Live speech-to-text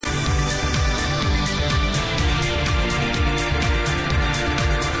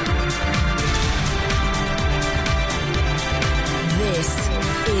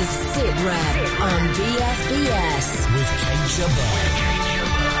Rep on BFBS with Kate Chabot.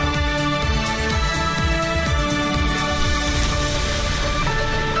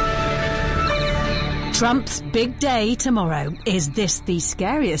 Trump's big day tomorrow. Is this the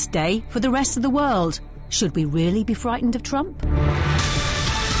scariest day for the rest of the world? Should we really be frightened of Trump?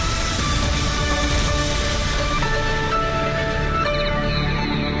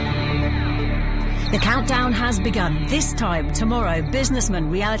 The countdown has begun. This time, tomorrow,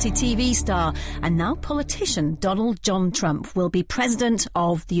 businessman, reality TV star, and now politician Donald John Trump will be President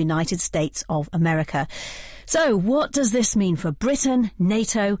of the United States of America. So, what does this mean for Britain,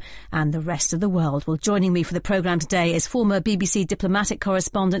 NATO, and the rest of the world? Well, joining me for the programme today is former BBC diplomatic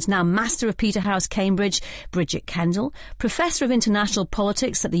correspondent, now Master of Peterhouse, Cambridge, Bridget Kendall, Professor of International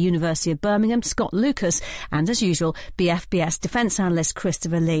Politics at the University of Birmingham, Scott Lucas, and, as usual, BFBS defence analyst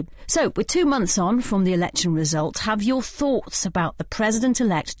Christopher Lee. So, we're 2 months on from the election result. Have your thoughts about the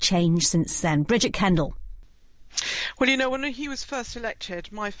President-elect changed since then? Bridget Kendall. Well, you know, when he was first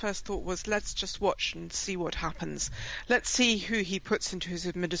elected, my first thought was, let's just watch and see what happens. Let's see who he puts into his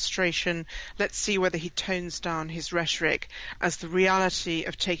administration. Let's see whether he tones down his rhetoric as the reality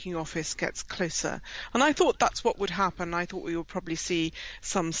of taking office gets closer. And I thought that's what would happen. I thought we would probably see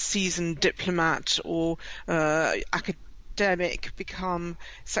some seasoned diplomat or academic become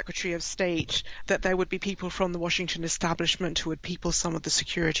Secretary of State, that there would be people from the Washington establishment who would people some of the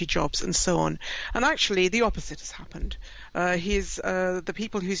security jobs and so on. And actually the opposite has happened. The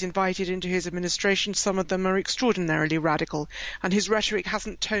people who's invited into his administration, some of them are extraordinarily radical, and his rhetoric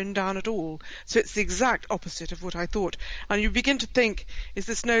hasn't toned down at all. So it's the exact opposite of what I thought. And you begin to think, is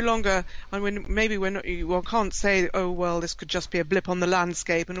this no longer, one can't say, oh well, this could just be a blip on the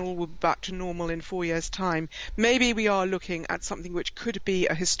landscape and all will be back to normal in 4 years' time. Maybe we are looking at something which could be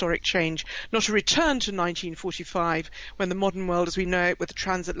a historic change, not a return to 1945 when the modern world as we know it with the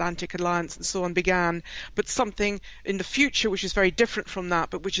transatlantic alliance and so on began, but something in the future which is very different from that,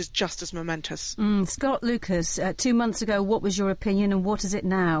 but which is just as momentous. Scott Lucas, 2 months ago, what was your opinion and what is it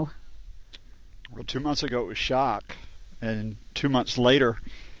now? Well, 2 months ago it was shock, and 2 months later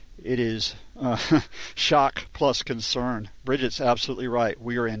it is shock plus concern. Bridget's absolutely right.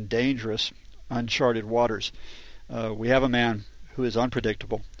 We are in dangerous, uncharted waters. We have a man who is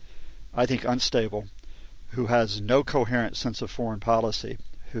unpredictable, I think unstable, who has no coherent sense of foreign policy,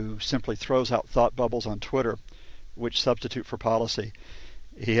 who simply throws out thought bubbles on Twitter, which substitute for policy.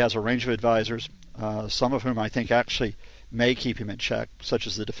 He has a range of advisors, some of whom I think actually may keep him in check, such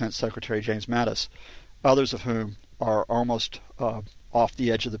as the Defense Secretary James Mattis, others of whom are almost off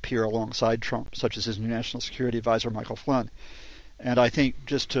the edge of the pier alongside Trump, such as his new National Security Advisor Michael Flynn. And I think,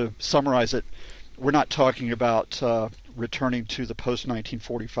 just to summarize it, we're not talking about returning to the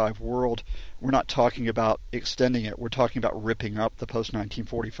post-1945 world. We're not talking about extending it. We're talking about ripping up the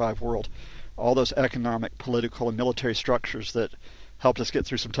post-1945 world. All those economic, political, and military structures that helped us get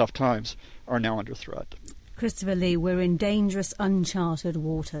through some tough times are now under threat. Christopher Lee, we're in dangerous, uncharted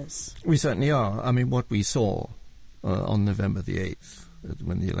waters. We certainly are. I mean, what we saw on November the 8th,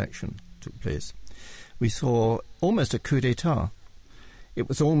 when the election took place, we saw almost a coup d'etat. It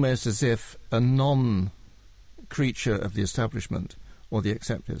was almost as if a non-creature of the establishment or the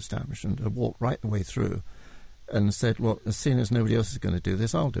accepted establishment had walked right the way through and said, well, as soon as nobody else is going to do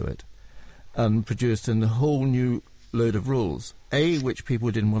this, I'll do it, and produced a whole new load of rules, A, which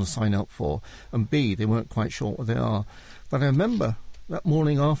people didn't want to sign up for, and B, they weren't quite sure what they are. But I remember that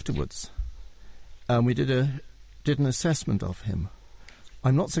morning afterwards, we did an assessment of him.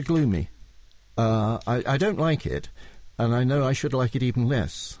 I'm not so gloomy. I don't like it. And I know I should like it even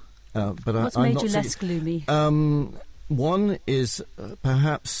less. But What's I'm made not you less gloomy? One is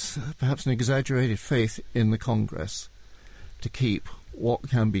perhaps an exaggerated faith in the Congress to keep what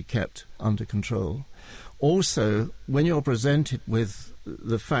can be kept under control. Also, when you're presented with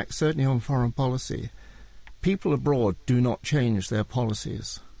the fact, certainly on foreign policy, people abroad do not change their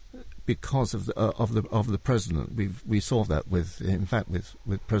policies because of the president. We saw that with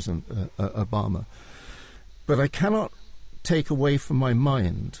President Obama. But I cannot take away from my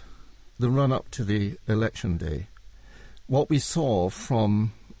mind the run-up to the election day. What we saw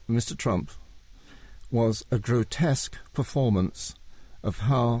from Mr. Trump was a grotesque performance of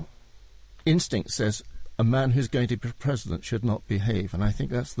how instinct says a man who's going to be president should not behave, and I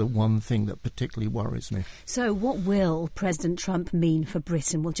think that's the one thing that particularly worries me. So what will President Trump mean for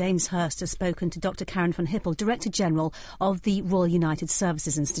Britain? Well, James Hurst has spoken to Dr. Karen van Hippel, Director General of the Royal United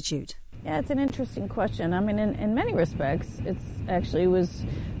Services Institute. Yeah, it's an interesting question. I mean, in many respects, it was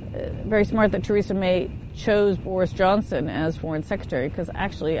very smart that Theresa May chose Boris Johnson as Foreign Secretary, because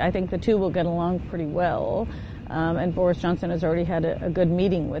actually I think the two will get along pretty well. and Boris Johnson has already had a good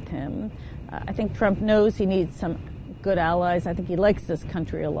meeting with him. I think Trump knows he needs some good allies. I think he likes this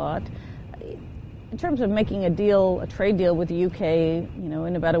country a lot. In terms of making a trade deal with the UK,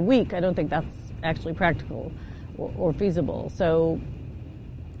 in about a week, I don't think that's actually practical or feasible.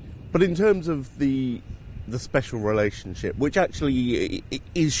 But in terms of the special relationship, which actually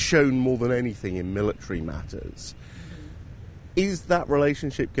is shown more than anything in military matters, is that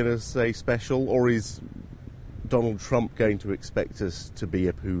relationship going to stay special, or is Donald Trump going to expect us to be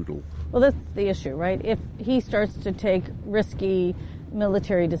a poodle? Well, that's the issue, right? If he starts to take risky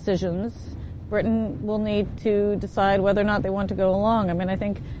military decisions, Britain will need to decide whether or not they want to go along. I mean, I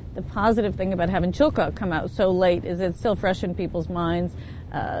think the positive thing about having Chilcot come out so late is it's still fresh in people's minds.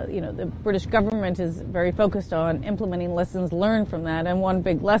 The British government is very focused on implementing lessons learned from that, and one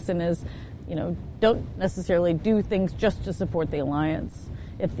big lesson is, don't necessarily do things just to support the alliance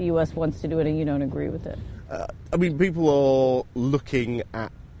if the U.S. wants to do it and you don't agree with it. People are looking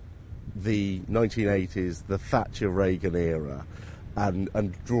at the 1980s, the Thatcher-Reagan era,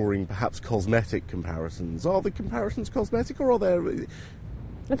 and drawing perhaps cosmetic comparisons. Are the comparisons cosmetic, or are there...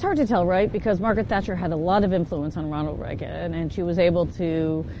 It's hard to tell, right? Because Margaret Thatcher had a lot of influence on Ronald Reagan, and she was able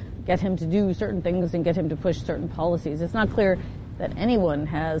to get him to do certain things and get him to push certain policies. It's not clear that anyone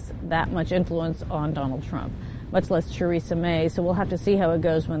has that much influence on Donald Trump, much less Theresa May, so we'll have to see how it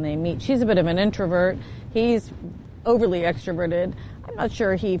goes when they meet. She's a bit of an introvert. He's overly extroverted. I'm not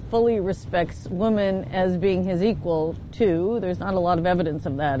sure he fully respects women as being his equal, too. There's not a lot of evidence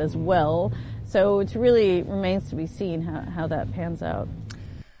of that as well. So it really remains to be seen how that pans out.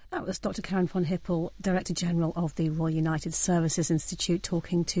 That was Dr. Karen von Hippel, Director General of the Royal United Services Institute,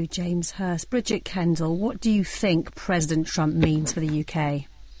 talking to James Hurst. Bridget Kendall, what do you think President Trump means for the UK?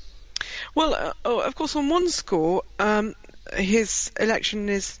 Well, of course, on one score, his election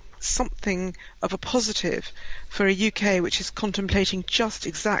is something of a positive for a UK which is contemplating just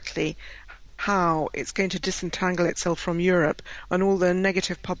exactly how it's going to disentangle itself from Europe and all the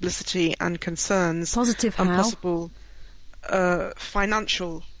negative publicity and concerns positive and how? Possible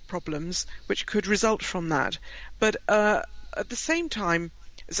financial problems which could result from that. But at the same time,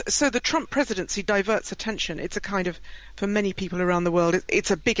 so the Trump presidency diverts attention. It's a kind of, for many people around the world,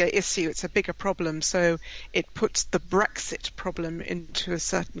 it's a bigger issue, it's a bigger problem, so it puts the Brexit problem into a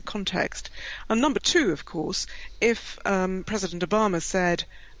certain context. And number two, of course, if President Obama said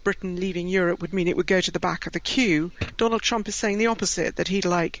Britain leaving Europe would mean it would go to the back of the queue, Donald Trump is saying the opposite, that he'd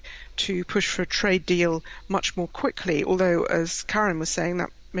like to push for a trade deal much more quickly, although, as Karen was saying, that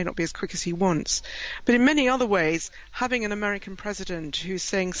may not be as quick as he wants. But in many other ways, having an American president who's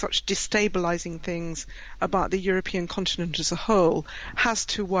saying such destabilizing things about the European continent as a whole has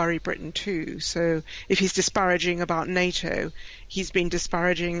to worry Britain too. So if he's disparaging about NATO, he's been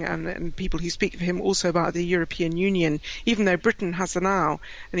disparaging, and people who speak of him also about the European Union, even though Britain has now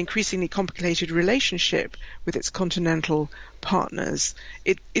an increasingly complicated relationship with its continental partners.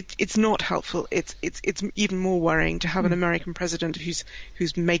 It's not helpful. It's even more worrying to have an American president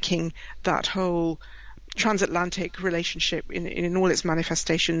who's making that whole transatlantic relationship in all its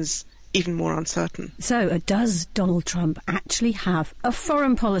manifestations even more uncertain. So, does Donald Trump actually have a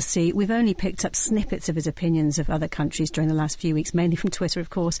foreign policy? We've only picked up snippets of his opinions of other countries during the last few weeks, mainly from Twitter, of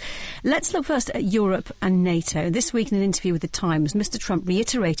course. Let's look first at Europe and NATO. This week in an interview with The Times, Mr. Trump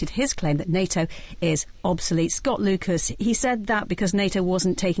reiterated his claim that NATO is obsolete. Scott Lucas, he said that because NATO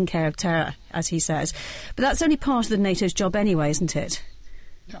wasn't taking care of terror, as he says. But that's only part of the NATO's job anyway, isn't it?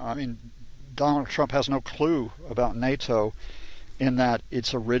 I mean, Donald Trump has no clue about NATO, in that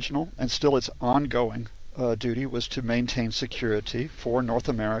its original and still its ongoing duty was to maintain security for North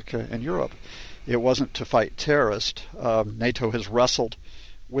America and Europe. It wasn't to fight terrorists. NATO has wrestled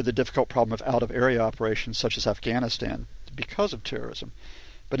with the difficult problem of out-of-area operations such as Afghanistan because of terrorism.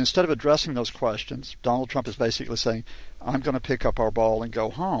 But instead of addressing those questions, Donald Trump is basically saying, I'm going to pick up our ball and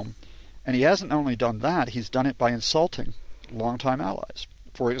go home. And he hasn't only done that, he's done it by insulting longtime allies.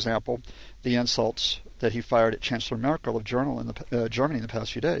 For example, the insults that he fired at Chancellor Merkel of Germany in the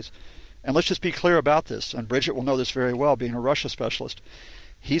past few days. And let's just be clear about this, and Bridget will know this very well, being a Russia specialist.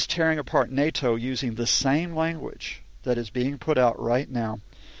 He's tearing apart NATO using the same language that is being put out right now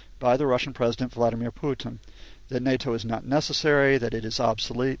by the Russian President Vladimir Putin, that NATO is not necessary, that it is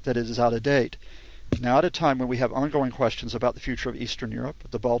obsolete, that it is out of date. Now, at a time when we have ongoing questions about the future of Eastern Europe,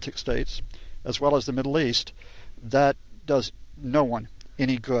 the Baltic states, as well as the Middle East, that does no one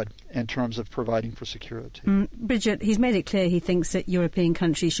any good in terms of providing for security. Bridget, he's made it clear he thinks that European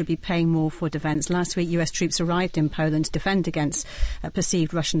countries should be paying more for defence. Last week, US troops arrived in Poland to defend against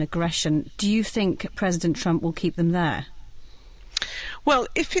perceived Russian aggression. Do you think President Trump will keep them there? Well,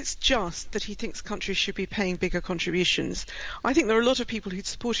 if it's just that he thinks countries should be paying bigger contributions, I think there are a lot of people who'd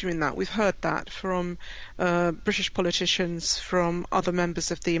support him in that. We've heard that from British politicians, from other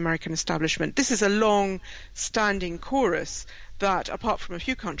members of the American establishment. This is a long-standing chorus that, apart from a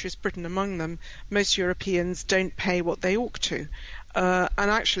few countries, Britain among them, most Europeans don't pay what they ought to. And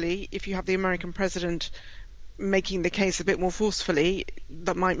actually, if you have the American president making the case a bit more forcefully,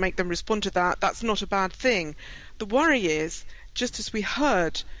 that might make them respond to that. That's not a bad thing. The worry is, just as we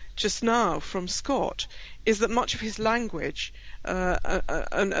heard just now from Scott, is that much of his language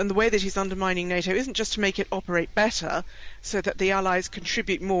and the way that he's undermining NATO isn't just to make it operate better so that the Allies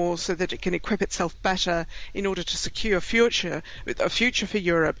contribute more so that it can equip itself better in order to secure a future for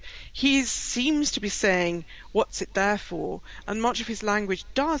Europe. He seems to be saying, what's it there for? And much of his language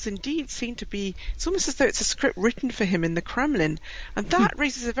does indeed seem to be, it's almost as though it's a script written for him in the Kremlin. And that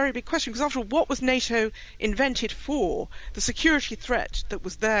raises a very big question, because after all, what was NATO invented for? The security threat that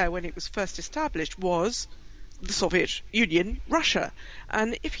was there when it was first established was the Soviet Union, Russia.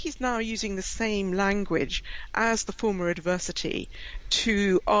 And if he's now using the same language as the former adversity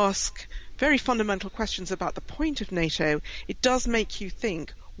to ask very fundamental questions about the point of NATO, it does make you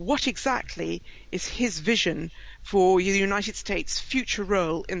think, what exactly is his vision for the United States' future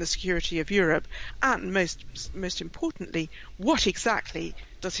role in the security of Europe? And most importantly, what exactly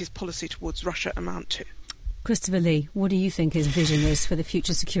does his policy towards Russia amount to? Christopher Lee, what do you think his vision is for the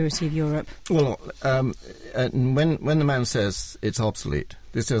future security of Europe? Well, when the man says it's obsolete,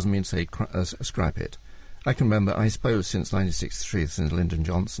 this doesn't mean say scrap it. I can remember, I suppose, since 1963, since Lyndon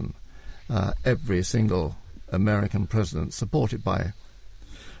Johnson, every single American president supported by,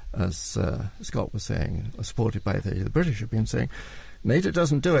 as Scott was saying, supported by the British have been saying, NATO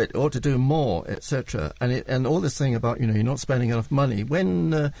doesn't do it, ought to do more, etc. And all this thing about, you're not spending enough money.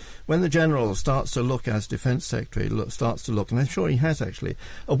 When the general starts to look, as defence secretary starts to look, and I'm sure he has actually,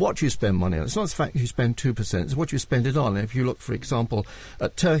 at what you spend money on. It's not the fact that you spend 2%, it's what you spend it on. If you look, for example,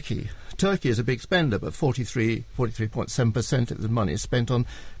 at Turkey is a big spender, but 43.7% of the money is spent on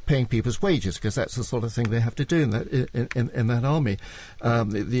paying people's wages, because that's the sort of thing they have to do in that army.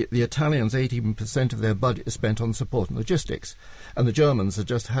 The Italians, 18% of their budget is spent on support and logistics, and the Germans are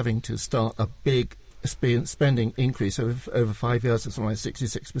just having to start a big spending increase over 5 years of something like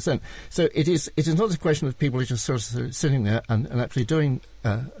 66%. So it is not a question of people just sort of sitting there and actually doing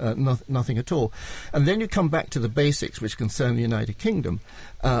nothing at all. And then you come back to the basics which concern the United Kingdom.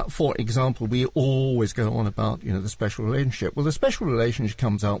 For example, we always go on about the special relationship. Well, the special relationship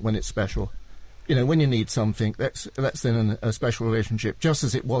comes out when it's special. When you need something, that's then a special relationship, just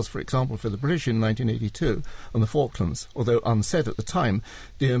as it was, for example, for the British in 1982 on the Falklands. Although unsaid at the time,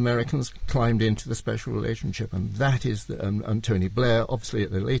 the Americans climbed into the special relationship, and that is, and Tony Blair, obviously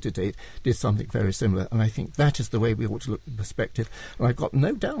at a later date, did something very similar. And I think that is the way we ought to look at the perspective. And I've got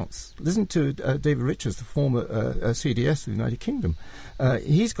no doubts. Listen to David Richards, the former CDS of the United Kingdom.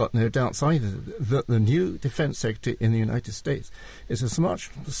 He's got no doubts either that the new defence secretary in the United States is a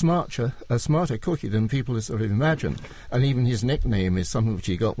smarter cookie than people sort of imagine, and even his nickname is something which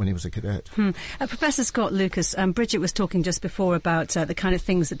he got when he was a cadet. Professor Scott Lucas, Bridget was talking just before about the kind of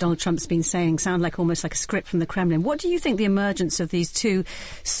things that Donald Trump's been saying sound like almost like a script from the Kremlin. What do you think the emergence of these two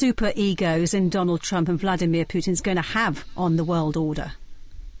super egos in Donald Trump and Vladimir Putin is going to have on the world order?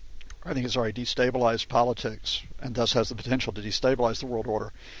 I think it's already destabilized politics, and thus has the potential to destabilize the world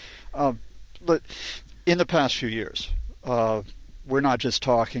order. But in the past few years, we're not just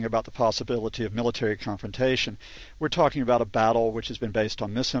talking about the possibility of military confrontation. We're talking about a battle which has been based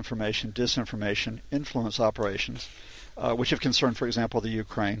on misinformation, disinformation, influence operations, which have concerned, for example, the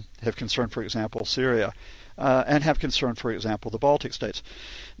Ukraine, have concerned, for example, Syria, and have concerned, for example, the Baltic states.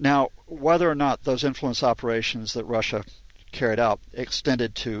 Now, whether or not those influence operations that Russia carried out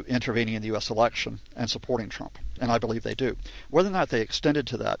extended to intervening in the U.S. election and supporting Trump, and I believe they do, whether or not they extended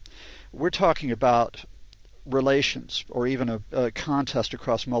to that, we're talking about relations or even a contest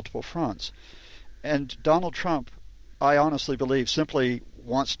across multiple fronts. And Donald Trump, I honestly believe, simply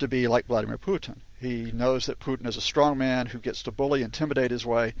wants to be like Vladimir Putin. He knows that Putin is a strong man who gets to bully, intimidate his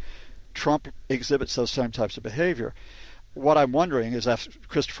way. Trump exhibits those same types of behavior. What I'm wondering is, as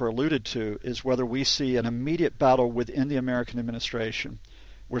Christopher alluded to, is whether we see an immediate battle within the American administration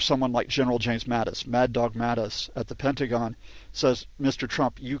where someone like General James Mattis, Mad Dog Mattis at the Pentagon, says, Mr.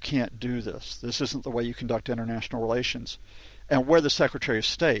 Trump, you can't do this. This isn't the way you conduct international relations. And where the Secretary of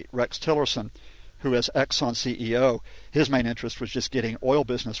State, Rex Tillerson, who is Exxon CEO, his main interest was just getting oil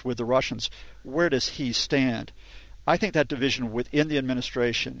business with the Russians, where does he stand? I think that division within the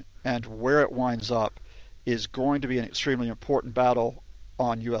administration and where it winds up is going to be an extremely important battle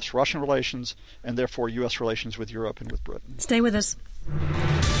on U.S.-Russian relations and therefore U.S. relations with Europe and with Britain. Stay with us.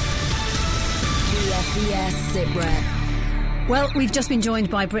 BFBS SITREP. Well, we've just been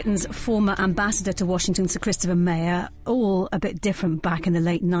joined by Britain's former ambassador to Washington, Sir Christopher Meyer, all a bit different back in the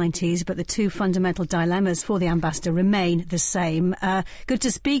late 90s, but the two fundamental dilemmas for the ambassador remain the same. Good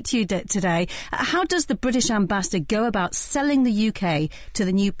to speak to you today. How does the British ambassador go about selling the UK to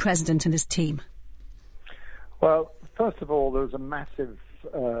the new president and his team? Well, first of all, there's a massive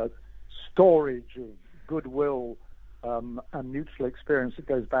storage of goodwill and mutual experience that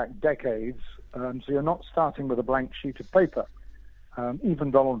goes back decades. So you're not starting with a blank sheet of paper.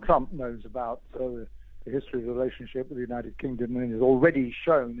 Even Donald Trump knows about the history of the relationship with the United Kingdom and has already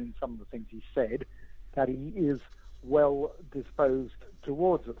shown in some of the things he said that he is well disposed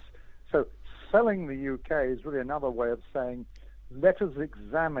towards us. So selling the UK is really another way of saying, let us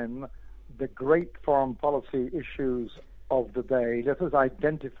examine the great foreign policy issues of the day. Let us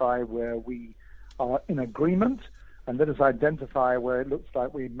identify where we are in agreement, and let us identify where it looks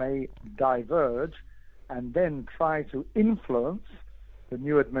like we may diverge, and then try to influence the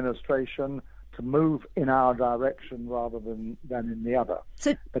new administration to move in our direction rather than in the other.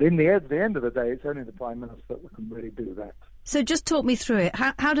 But at the end of the day, it's only the Prime Minister that can really do that. So just talk me through it.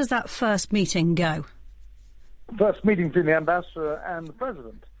 How does that first meeting go? First meeting between the ambassador and the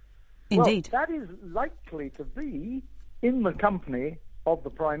president. Indeed. Well, that is likely to be in the company of the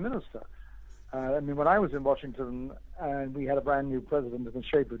Prime Minister. When I was in Washington and we had a brand new president in the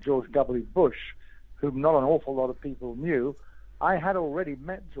shape of George W. Bush, whom not an awful lot of people knew, I had already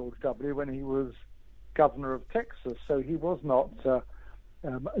met George W. when he was governor of Texas, so he was not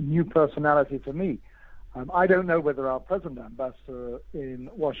a new personality for me. I don't know whether our present ambassador in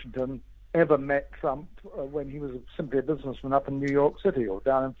Washington ever met Trump when he was simply a businessman up in New York City or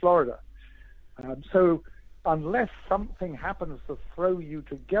down in Florida. So unless something happens to throw you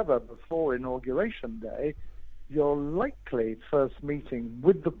together before Inauguration Day, your likely first meeting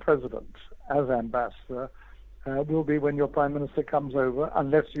with the president as ambassador will be when your Prime Minister comes over,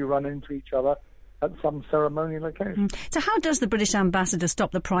 unless you run into each other at some ceremonial occasion. So how does the British ambassador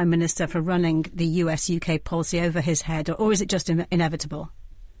stop the Prime Minister from running the US-UK policy over his head, or is it just inevitable?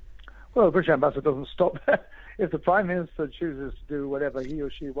 Well, the British ambassador doesn't stop that. If the Prime Minister chooses to do whatever he or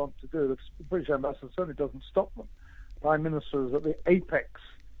she wants to do, the British ambassador certainly doesn't stop them. The Prime Minister is at the apex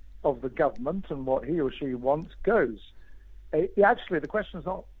of the government, and what he or she wants goes. Actually, the question is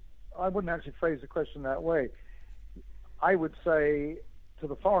not... I wouldn't actually phrase the question that way. I would say to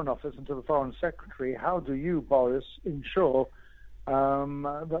the Foreign Office and to the Foreign Secretary, how do you, Boris, ensure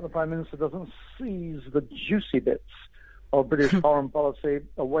that the Prime Minister doesn't seize the juicy bits of British foreign policy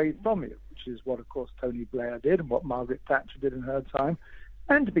away from you, which is what, of course, Tony Blair did and what Margaret Thatcher did in her time.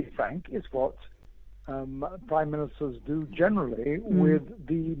 And to be frank, it's what Prime Ministers do generally with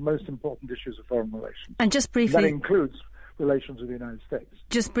the most important issues of foreign relations. And just briefly... That includes relations with the United States.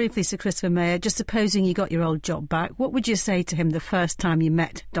 Just briefly, Sir Christopher Meyer, just supposing you got your old job back, what would you say to him the first time you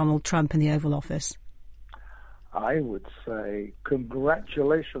met Donald Trump in the Oval Office? I would say,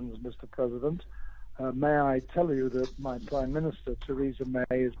 congratulations, Mr. President. May I tell you that my Prime Minister, Theresa May,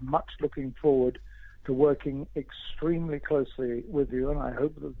 is much looking forward to working extremely closely with you, and I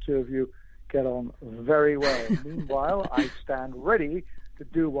hope that the two of you get on very well. Meanwhile, I stand ready to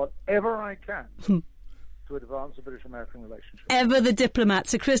do whatever I can to advance the British-American relationship. Ever the diplomat,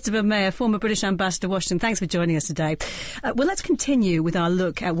 Sir Christopher Meyer, former British ambassador to Washington. Thanks for joining us today. Well, let's continue with our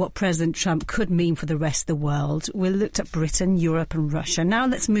look at what President Trump could mean for the rest of the world. We looked at Britain, Europe and Russia. Now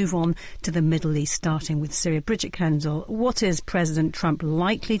let's move on to the Middle East, starting with Syria. Bridget Kendall, what is President Trump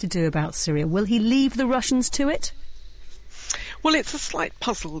likely to do about Syria? Will he leave the Russians to it? Well, it's a slight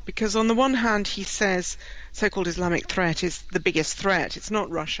puzzle because on the one hand he says so-called Islamic threat is the biggest threat. It's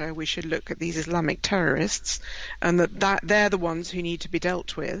not Russia. We should look at these Islamic terrorists and that they're the ones who need to be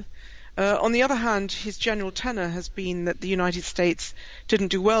dealt with. On the other hand, his general tenor has been that the United States didn't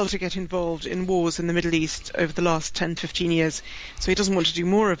do well to get involved in wars in the Middle East over the last 10, 15 years, so he doesn't want to do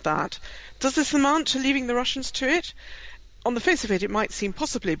more of that. Does this amount to leaving the Russians to it? On the face of it, it might seem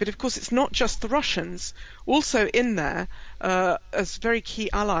possibly, but of course it's not just the Russians. Also in there, as very key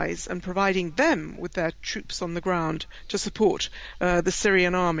allies and providing them with their troops on the ground to support the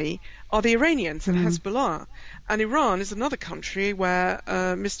Syrian army, are the Iranians and Hezbollah. And Iran is another country where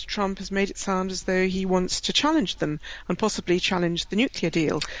Mr. Trump has made it sound as though he wants to challenge them and possibly challenge the nuclear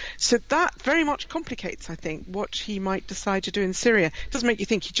deal. So that very much complicates, I think, what he might decide to do in Syria. It does make you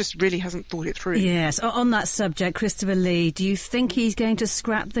think he just really hasn't thought it through. Yes. On that subject, Christopher Lee, do you think he's going to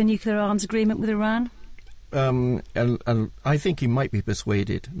scrap the nuclear arms agreement with Iran? And I think he might be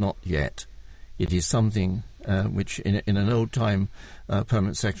persuaded, not yet. It is something which in an old time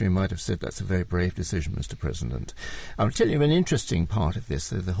Permanent Secretary might have said that's a very brave decision, Mr. President. I'll tell you an interesting part of this,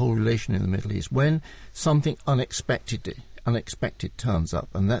 the whole relation in the Middle East. When something unexpected turns up,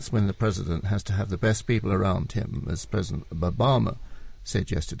 and that's when the President has to have the best people around him, as President Obama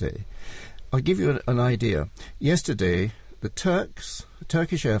said yesterday. I'll give you an idea. Yesterday, the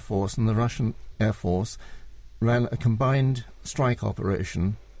Turkish Air Force and the Russian Air Force ran a combined strike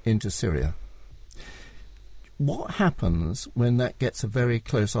operation into Syria. What happens when that gets a very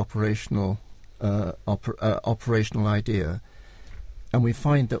close operational idea, and we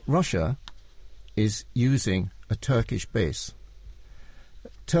find that Russia is using a Turkish base?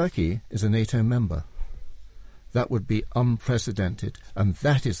 Turkey is a NATO member. That would be unprecedented, and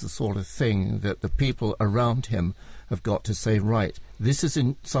that is the sort of thing that the people around him have got to say, right, this is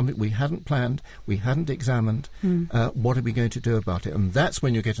something we hadn't planned, we hadn't examined, what are we going to do about it? And that's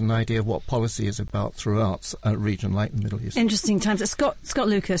when you get an idea of what policy is about throughout a region like the Middle East. Interesting times. Scott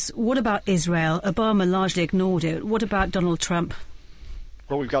Lucas, what about Israel? Obama largely ignored it. What about Donald Trump?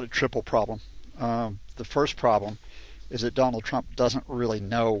 Well, we've got a triple problem. The first problem is that Donald Trump doesn't really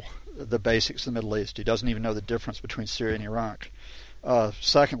know the basics of the Middle East. He doesn't even know the difference between Syria and Iraq.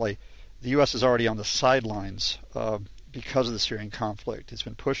 Secondly, the U.S. is already on the sidelines because of the Syrian conflict. It's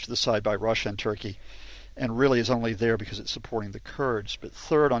been pushed to the side by Russia and Turkey, and really is only there because it's supporting the Kurds. But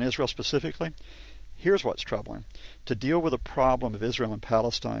third, on Israel specifically, here's what's troubling. To deal with the problem of Israel and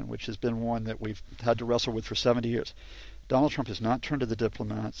Palestine, which has been one that we've had to wrestle with for 70 years, Donald Trump has not turned to the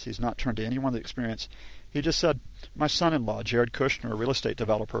diplomats. He's not turned to anyone with experience. He just said, my son-in-law, Jared Kushner, a real estate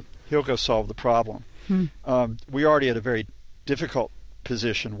developer, he'll go solve the problem. We already had a very difficult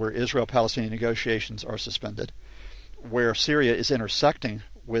position where Israel-Palestinian negotiations are suspended, where Syria is intersecting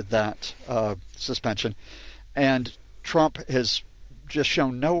with that suspension, and Trump has just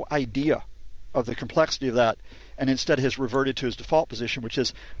shown no idea of the complexity of that, and instead has reverted to his default position, which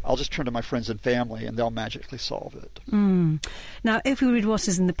is, I'll just turn to my friends and family and they'll magically solve it. Now, if we read what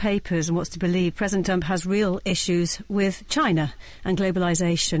is in the papers and what's to believe, President Trump has real issues with China and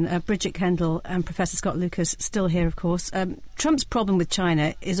globalization. Bridget Kendall and Professor Scott Lucas still here, of course. Trump's problem with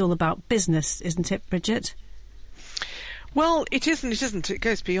China is all about business, isn't it, Bridget? Well, it isn't. It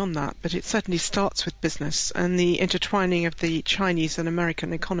goes beyond that, but it certainly starts with business and the intertwining of the Chinese and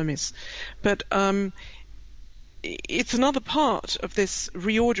American economies. But it's another part of this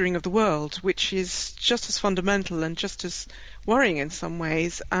reordering of the world, which is just as fundamental and just as worrying in some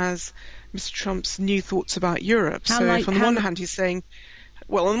ways as Mr. Trump's new thoughts about Europe. On the one hand, he's saying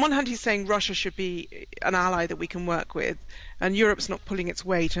Russia should be an ally that we can work with, and Europe's not pulling its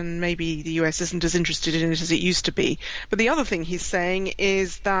weight, and maybe the US isn't as interested in it as it used to be. But the other thing he's saying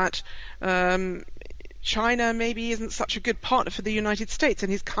is that China maybe isn't such a good partner for the United States,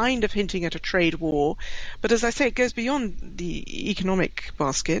 and he's kind of hinting at a trade war. But as I say, it goes beyond the economic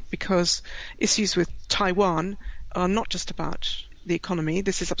basket, because issues with Taiwan are not just about the economy.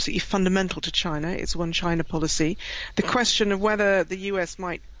 This is absolutely fundamental to China. It's one China policy. The question of whether the US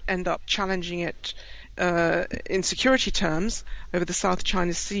might end up challenging it in security terms over the South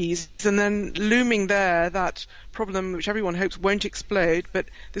China Seas, and then looming there, that problem which everyone hopes won't explode, but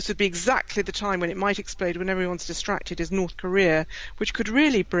this would be exactly the time when it might explode, when everyone's distracted, is North Korea, which could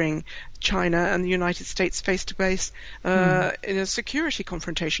really bring China and the United States face to face in a security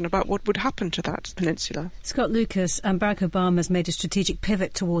confrontation about what would happen to that peninsula. Scott Lucas, Barack Obama has made a strategic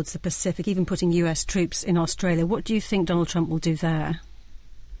pivot towards the Pacific, even putting US troops in Australia. What do you think Donald Trump will do there?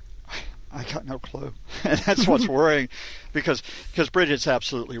 I got no clue. And that's what's worrying, because Bridget's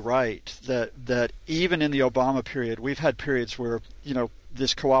absolutely right that even in the Obama period, we've had periods where,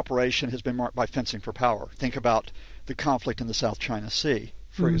 this cooperation has been marked by fencing for power. Think about the conflict in the South China Sea,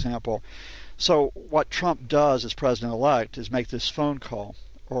 for example. So what Trump does as president-elect is make this phone call,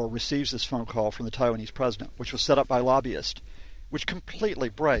 or receives this phone call from the Taiwanese president, which was set up by lobbyists, which completely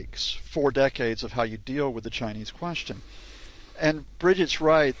breaks 4 decades of how you deal with the Chinese question. And Bridget's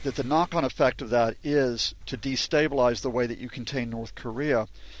right that the knock-on effect of that is to destabilize the way that you contain North Korea.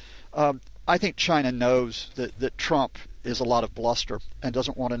 I think China knows that Trump is a lot of bluster and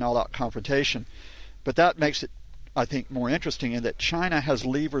doesn't want an all-out confrontation. But that makes it, I think, more interesting in that China has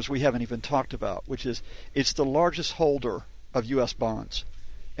levers we haven't even talked about, which is it's the largest holder of U.S. bonds.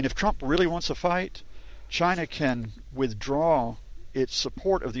 And if Trump really wants a fight, China can withdraw its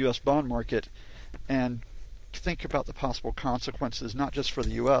support of the U.S. bond market and think about the possible consequences, not just for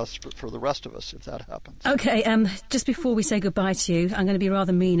the U.S., but for the rest of us if that happens. OK, just before we say goodbye to you, I'm going to be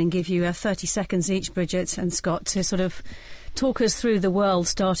rather mean and give you 30 seconds each, Bridget and Scott, to sort of talk us through the world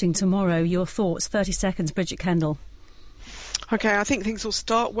starting tomorrow. Your thoughts, 30 seconds, Bridget Kendall. Okay, I think things will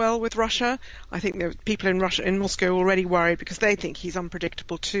start well with Russia. I think there are people in Russia, in Moscow, already worried because they think he's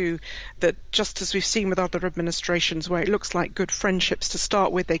unpredictable too. That just as we've seen with other administrations, where it looks like good friendships to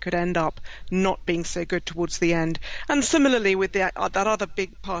start with, they could end up not being so good towards the end. And similarly with that other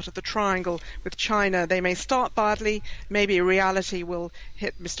big part of the triangle with China, they may start badly. Maybe reality will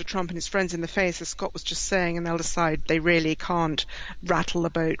hit Mr. Trump and his friends in the face, as Scott was just saying, and they'll decide they really can't rattle the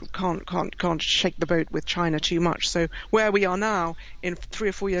boat, can't shake the boat with China too much. So where we are now, in 3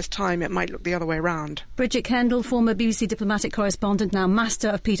 or 4 years' time, it might look the other way around. Bridget Kendall, former BBC diplomatic correspondent, now Master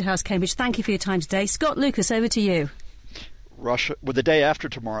of Peterhouse, Cambridge. Thank you for your time today. Scott Lucas, over to you. Russia, well, the day after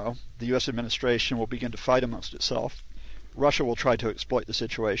tomorrow, the U.S. administration will begin to fight amongst itself. Russia will try to exploit the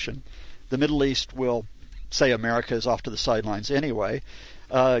situation. The Middle East will say America is off to the sidelines anyway.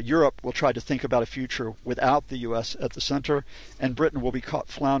 Europe will try to think about a future without the U.S. at the center, and Britain will be caught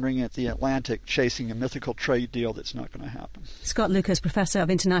floundering at the Atlantic chasing a mythical trade deal that's not going to happen. Scott Lucas, Professor of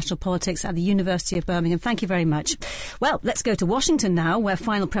International Politics at the University of Birmingham, thank you very much. Well, let's go to Washington now, where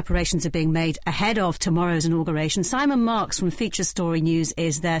final preparations are being made ahead of tomorrow's inauguration. Simon Marks from Feature Story News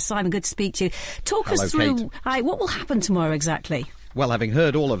is there. Simon, good to speak to you. Talk us through, Kate. What will happen tomorrow exactly? Well, having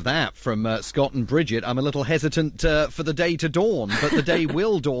heard all of that from Scott and Bridget, I'm a little hesitant for the day to dawn, but the day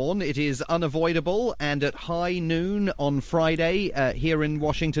will dawn. It is unavoidable, and at high noon on Friday here in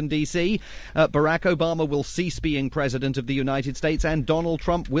Washington, D.C., Barack Obama will cease being President of the United States and Donald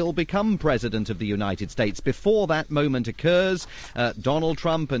Trump will become President of the United States. Before that moment occurs, Donald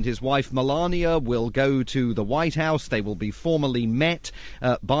Trump and his wife Melania will go to the White House. They will be formally met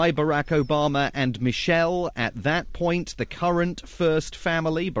by Barack Obama and Michelle. At that point, the current first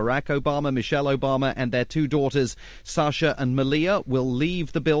family, Barack Obama, Michelle Obama, and their 2 daughters, Sasha and Malia, will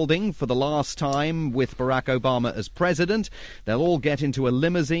leave the building for the last time with Barack Obama as president. They'll all get into a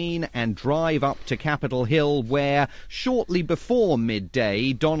limousine and drive up to Capitol Hill, where shortly before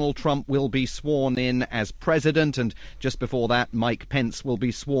midday, Donald Trump will be sworn in as president, and just before that, Mike Pence will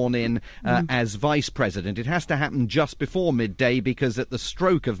be sworn in as vice president. It has to happen just before midday because at the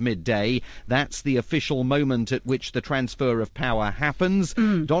stroke of midday, that's the official moment at which the transfer of power happens.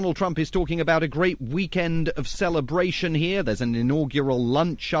 Donald Trump is talking about a great weekend of celebration here. There's an inaugural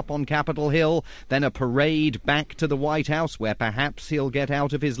lunch up on Capitol Hill, then a parade back to the White House where perhaps he'll get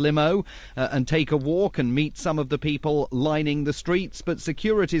out of his limo and take a walk and meet some of the people lining the streets. But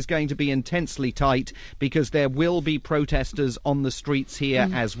security is going to be intensely tight because there will be protesters on the streets here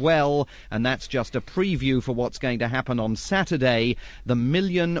as well, and that's just a preview for what's going to happen on Saturday. The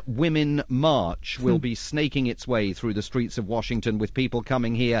Million Women March will be snaking its way through the streets of Washington with people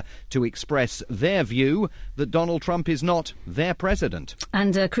coming here to express their view that Donald Trump is not their president.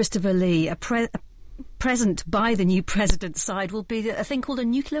 And Christopher Lee, present by the new president's side will be a thing called a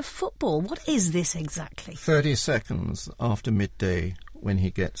nuclear football. What is this exactly? 30 seconds after midday when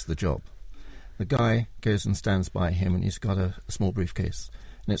he gets the job, the guy goes and stands by him and he's got a small briefcase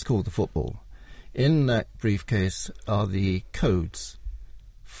and it's called the football. In that briefcase are the codes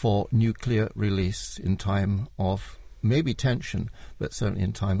for nuclear release in time of maybe tension, but certainly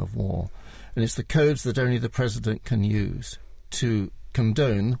in time of war. And it's the codes that only the president can use to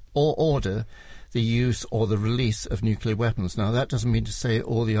condone or order the use or the release of nuclear weapons. Now, that doesn't mean to say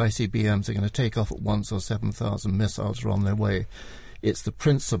all the ICBMs are going to take off at once or 7,000 missiles are on their way. It's the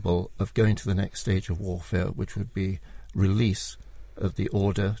principle of going to the next stage of warfare, which would be release of the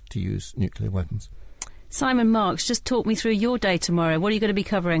order to use nuclear weapons. Simon Marks, just talk me through your day tomorrow. What are you going to be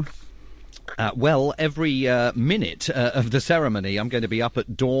covering? Well, every minute of the ceremony, I'm going to be up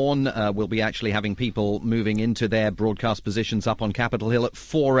at dawn. We'll be actually having people moving into their broadcast positions up on Capitol Hill at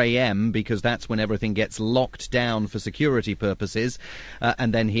 4 a.m. because that's when everything gets locked down for security purposes.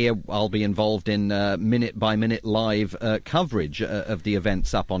 And then here I'll be involved in minute-by-minute live coverage of the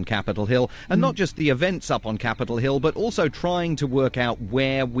events up on Capitol Hill. And not just the events up on Capitol Hill, but also trying to work out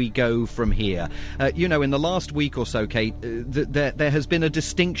where we go from here. In the last week or so, Kate, there has been a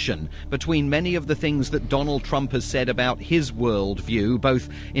distinction between many of the things that Donald Trump has said about his worldview, both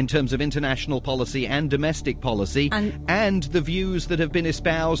in terms of international policy and domestic policy, and the views that have been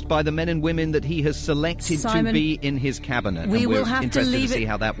espoused by the men and women that he has selected to be in his cabinet. We will have to leave to see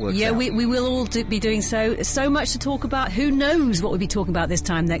how that works out. Yeah, we will all be doing so. So much to talk about. Who knows what we'll be talking about this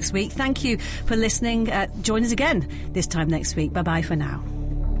time next week. Thank you for listening. Join us again this time next week. Bye-bye for now.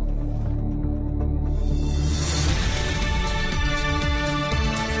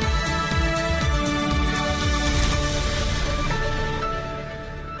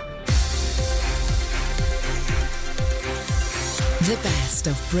 The best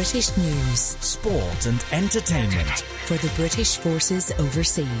of British news, sport and entertainment for the British forces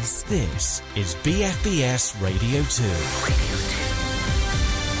overseas. This is BFBS Radio 2.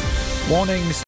 Warnings